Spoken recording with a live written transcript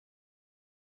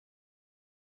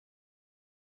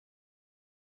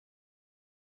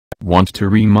Want to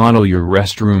remodel your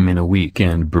restroom in a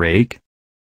weekend break?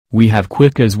 We have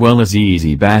quick as well as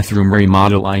easy bathroom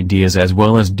remodel ideas as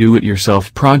well as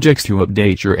do-it-yourself projects to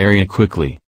update your area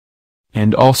quickly.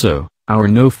 And also, our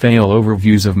no-fail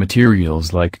overviews of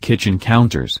materials like kitchen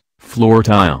counters, floor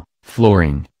tile,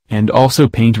 flooring, and also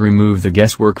paint remove the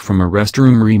guesswork from a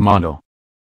restroom remodel.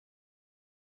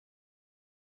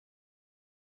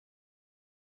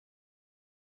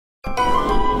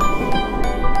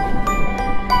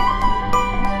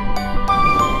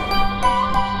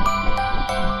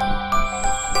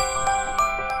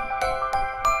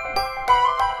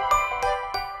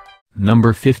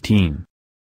 Number 15.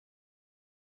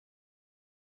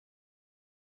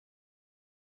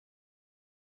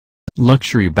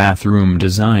 Luxury bathroom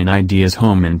design ideas.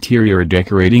 Home interior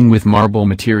decorating with marble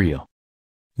material.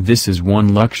 This is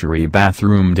one luxury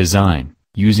bathroom design,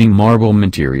 using marble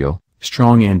material,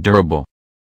 strong and durable.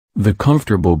 The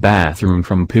comfortable bathroom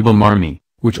from Pibble,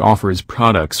 which offers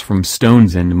products from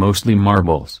stones and mostly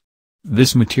marbles.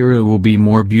 This material will be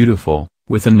more beautiful,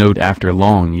 with a note after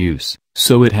long use,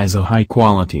 so it has a high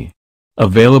quality.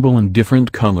 Available in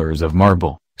different colors of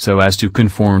marble, so as to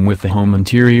conform with the home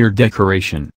interior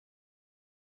decoration.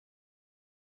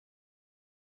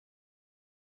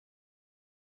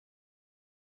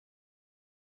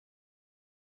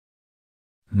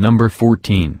 Number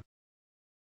 14.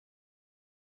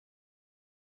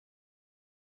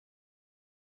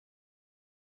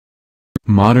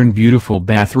 Modern beautiful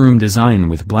bathroom design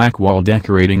with black wall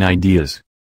decorating ideas.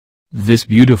 This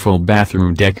beautiful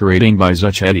bathroom decorating by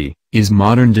Zucchetti is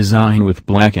modern design with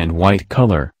black and white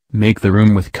color, make the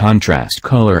room with contrast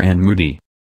color and moody.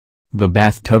 The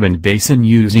bathtub and basin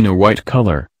using a white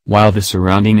color, while the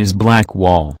surrounding is black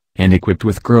wall, and equipped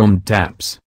with chromed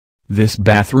taps. This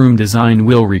bathroom design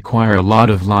will require a lot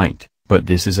of light, but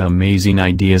this is amazing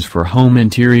ideas for home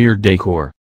interior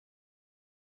decor.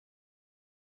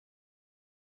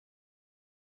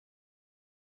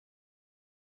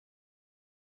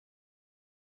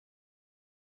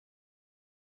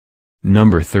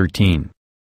 Number 13.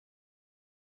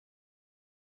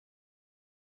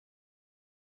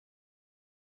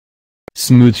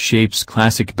 Smooth shapes.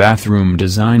 Classic bathroom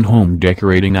design. Home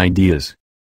decorating ideas.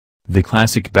 The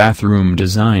classic bathroom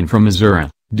design from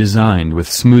Azura, designed with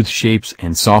smooth shapes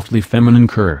and softly feminine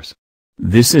curves.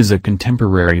 This is a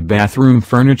contemporary bathroom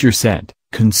furniture set,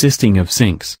 consisting of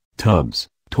sinks, tubs,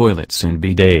 toilets and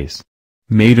bidets.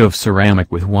 Made of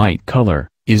ceramic with white color,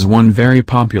 is one very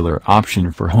popular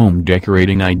option for home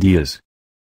decorating ideas.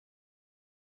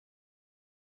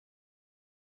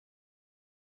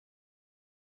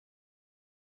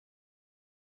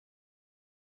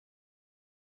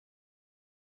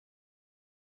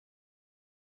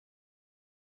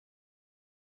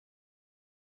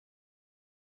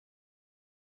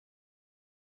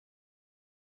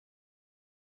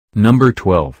 Number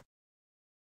 12.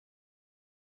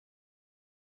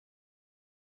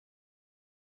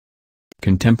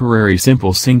 Contemporary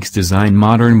simple sinks design.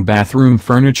 Modern bathroom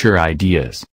furniture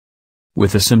ideas.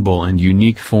 With a simple and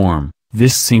unique form,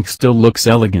 this sink still looks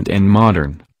elegant and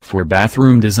modern, for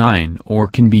bathroom design or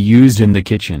can be used in the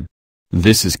kitchen.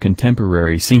 This is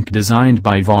contemporary sink designed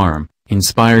by Varm,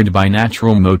 inspired by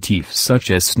natural motifs such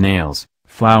as snails,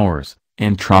 flowers,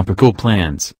 and tropical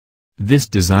plants. This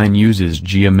design uses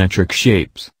geometric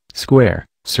shapes, square,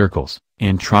 circles,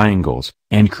 and triangles,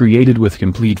 and created with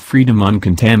complete freedom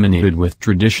uncontaminated with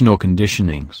traditional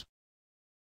conditionings.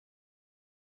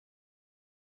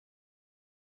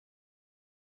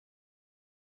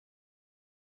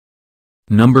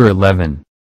 Number 11.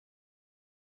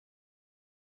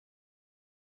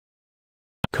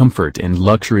 Comfort and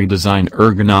luxury design.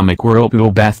 Ergonomic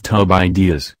whirlpool bathtub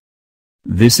ideas.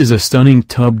 This is a stunning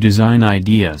tub design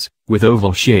ideas, with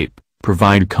oval shape,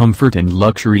 provide comfort and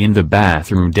luxury in the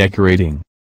bathroom decorating.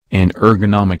 An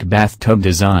ergonomic bathtub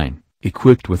design,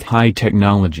 equipped with high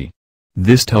technology.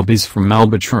 This tub is from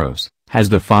Albatross, has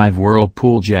the 5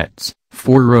 whirlpool jets,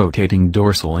 4 rotating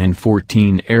dorsal and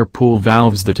 14 air pool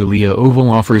valves. The Talia Oval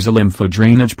offers a lympho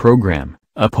drainage program,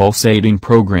 a pulsating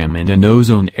program and an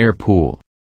ozone air pool.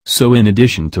 So in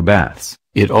addition to baths,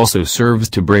 it also serves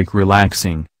to break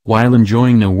relaxing, while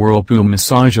enjoying a whirlpool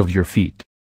massage of your feet.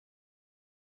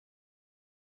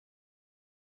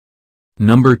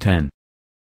 Number 10.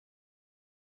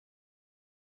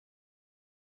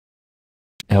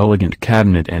 Elegant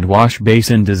cabinet and wash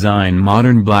basin design.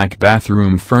 Modern black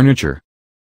bathroom furniture.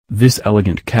 This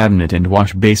elegant cabinet and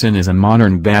wash basin is a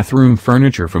modern bathroom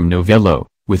furniture from Novello,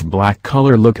 with black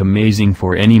color look amazing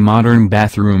for any modern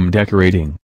bathroom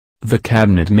decorating. The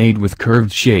cabinet made with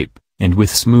curved shape, and with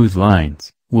smooth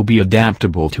lines, will be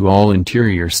adaptable to all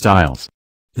interior styles.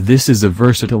 This is a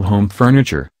versatile home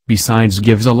furniture, besides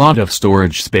gives a lot of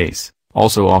storage space,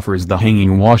 also offers the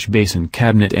hanging wash basin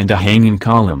cabinet and a hanging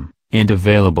column, and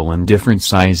available in different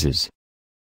sizes.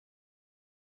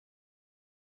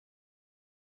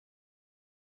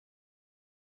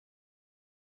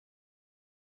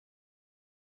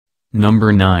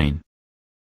 Number 9.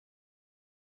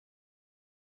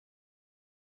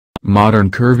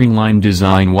 Modern curving line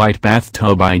design white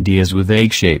bathtub ideas with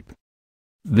egg shape.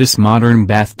 This modern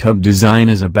bathtub design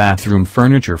is a bathroom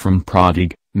furniture from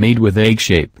Prague, made with egg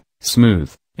shape,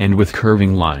 smooth, and with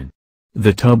curving line.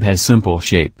 The tub has simple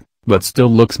shape, but still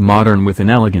looks modern with an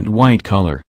elegant white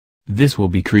color. This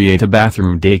will create a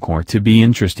bathroom decor to be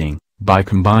interesting, by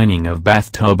combining of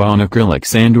bathtub on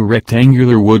acrylics and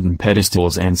rectangular wooden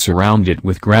pedestals and surround it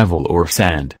with gravel or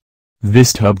sand.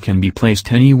 This tub can be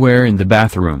placed anywhere in the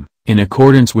bathroom, in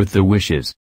accordance with the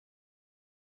wishes.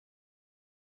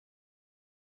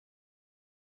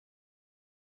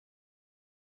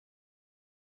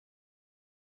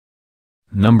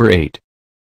 Number 8.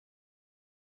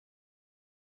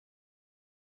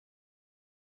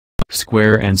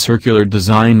 Square and circular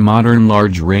design modern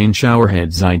large rain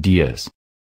showerheads ideas.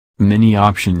 Many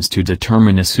options to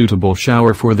determine a suitable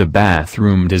shower for the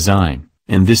bathroom design,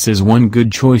 and this is one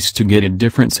good choice to get a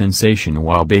different sensation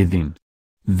while bathing.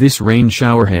 This rain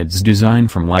showerheads design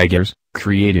from Makeovers,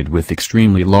 created with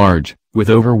extremely large, with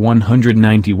over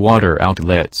 190 water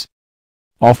outlets.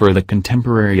 Offer the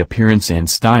contemporary appearance and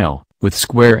style, with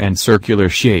square and circular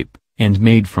shape, and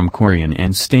made from Korean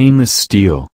and stainless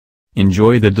steel.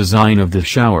 Enjoy the design of the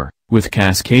shower, with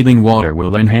cascading water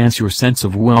will enhance your sense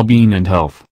of well-being and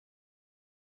health.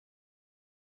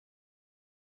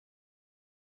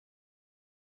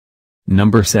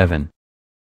 Number 7.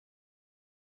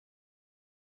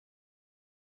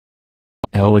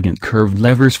 Elegant curved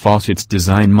levers faucets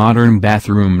design modern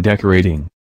bathroom decorating.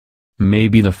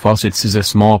 Maybe the faucets is a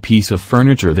small piece of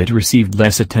furniture that received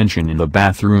less attention in the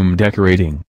bathroom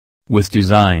decorating. With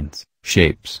designs,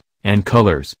 shapes, and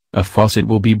colors, a faucet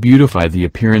will beautify the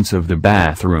appearance of the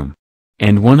bathroom.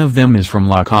 And one of them is from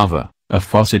Makeovers, a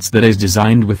faucet that is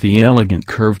designed with the elegant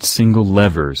curved single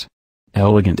levers.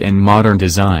 Elegant and modern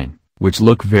design, which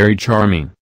look very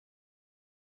charming.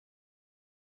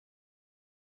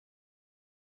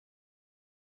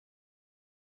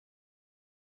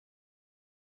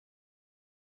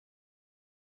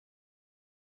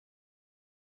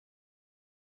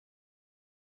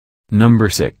 Number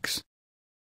 6.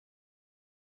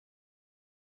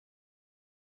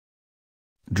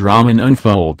 Drawn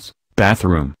unfolds,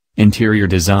 bathroom, interior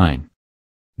design.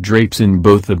 Drapes in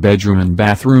both the bedroom and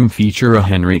bathroom feature a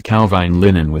Henry Calvin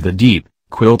linen with a deep,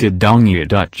 quilted Dongya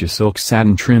Dutch silk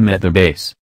satin trim at the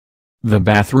base. The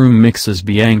bathroom mixes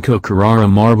Bianco Carrara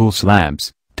marble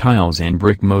slabs, tiles and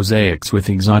brick mosaics with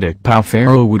exotic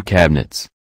Pau wood cabinets.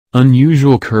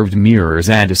 Unusual curved mirrors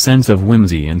add a sense of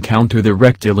whimsy and counter the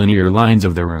rectilinear lines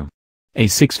of the room. A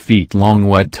 6-feet-long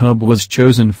wet tub was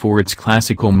chosen for its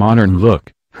classical modern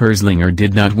look. Herzlinger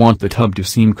did not want the tub to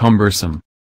seem cumbersome.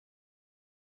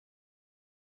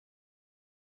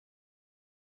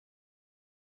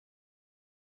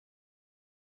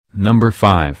 Number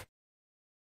 5.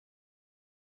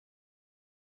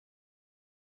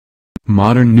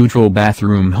 Modern neutral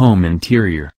bathroom home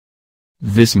interior.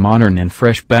 This modern and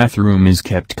fresh bathroom is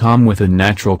kept calm with a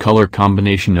natural color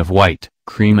combination of white,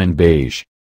 cream and beige.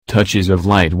 Touches of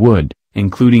light wood,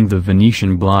 including the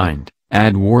Venetian blind,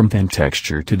 add warmth and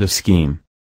texture to the scheme.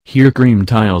 Here cream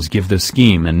tiles give the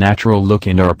scheme a natural look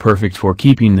and are perfect for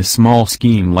keeping the small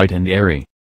scheme light and airy.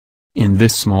 In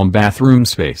this small bathroom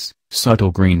space,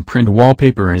 subtle green print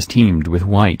wallpaper is teamed with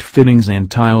white fittings and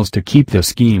tiles to keep the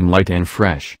scheme light and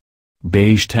fresh.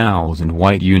 Beige towels and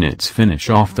white units finish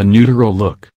off the neutral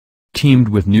look. Teamed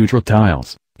with neutral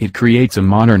tiles, it creates a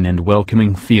modern and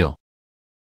welcoming feel.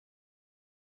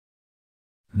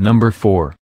 Number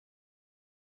 4.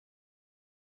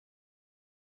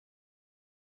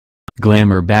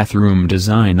 Glamour bathroom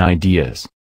design ideas.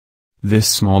 This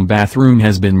small bathroom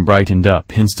has been brightened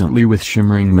up instantly with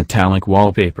shimmering metallic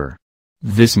wallpaper.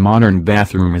 This modern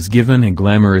bathroom is given a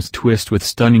glamorous twist with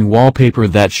stunning wallpaper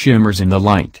that shimmers in the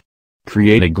light.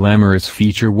 Create a glamorous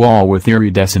feature wall with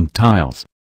iridescent tiles.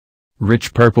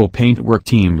 Rich purple paintwork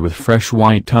teamed with fresh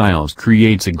white tiles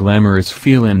creates a glamorous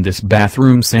feel in this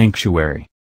bathroom sanctuary.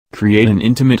 Create an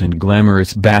intimate and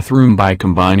glamorous bathroom by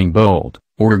combining bold,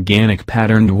 organic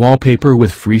patterned wallpaper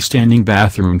with freestanding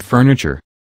bathroom furniture.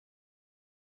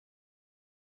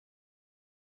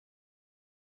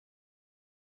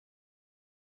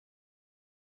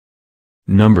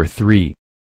 Number 3.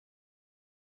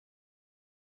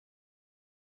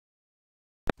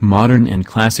 Modern and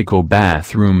classical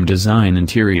bathroom design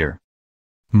interior.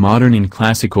 Modern and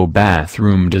classical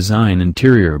bathroom design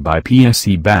interior by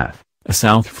PSC Bath, a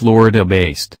South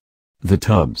Florida-based. The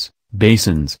tubs,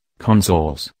 basins,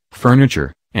 consoles,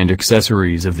 furniture, and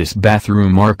accessories of this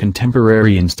bathroom are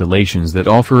contemporary installations that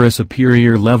offer a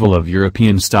superior level of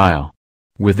European style,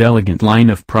 with elegant line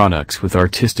of products with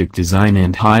artistic design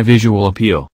and high visual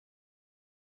appeal.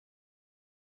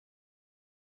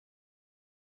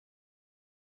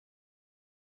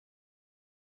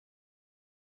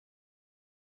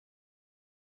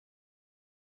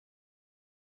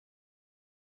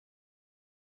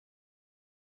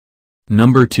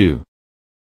 Number 2.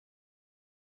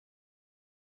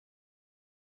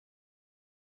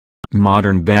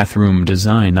 Modern bathroom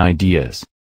design ideas.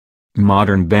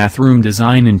 Modern bathroom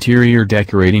design interior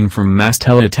decorating from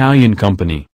Mastella Italian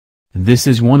company. This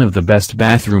is one of the best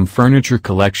bathroom furniture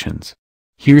collections.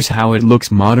 Here's how it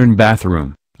looks: modern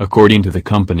bathroom, according to the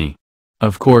company.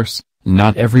 Of course,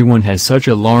 not everyone has such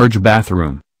a large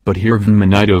bathroom, but here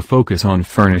Venmanito focus on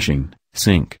furnishing,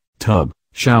 sink, tub,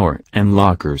 shower and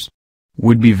lockers.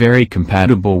 Would be very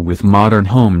compatible with modern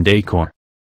home decor.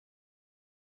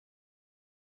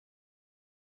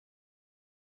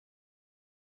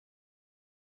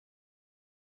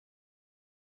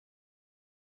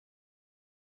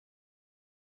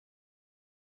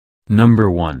 Number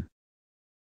 1.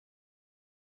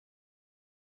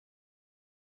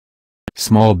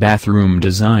 Small bathroom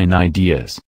design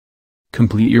ideas.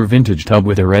 Complete your vintage tub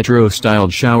with a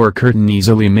retro-styled shower curtain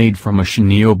easily made from a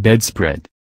chenille bedspread.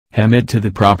 Hem it to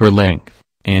the proper length,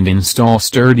 and install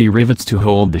sturdy rivets to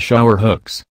hold the shower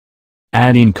hooks.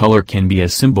 Adding color can be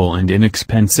as simple and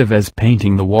inexpensive as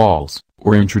painting the walls,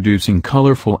 or introducing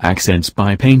colorful accents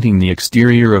by painting the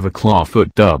exterior of a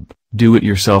clawfoot tub. Do it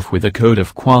yourself with a coat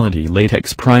of quality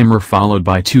latex primer followed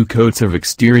by 2 coats of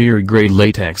exterior grade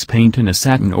latex paint in a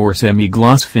satin or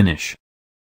semi-gloss finish.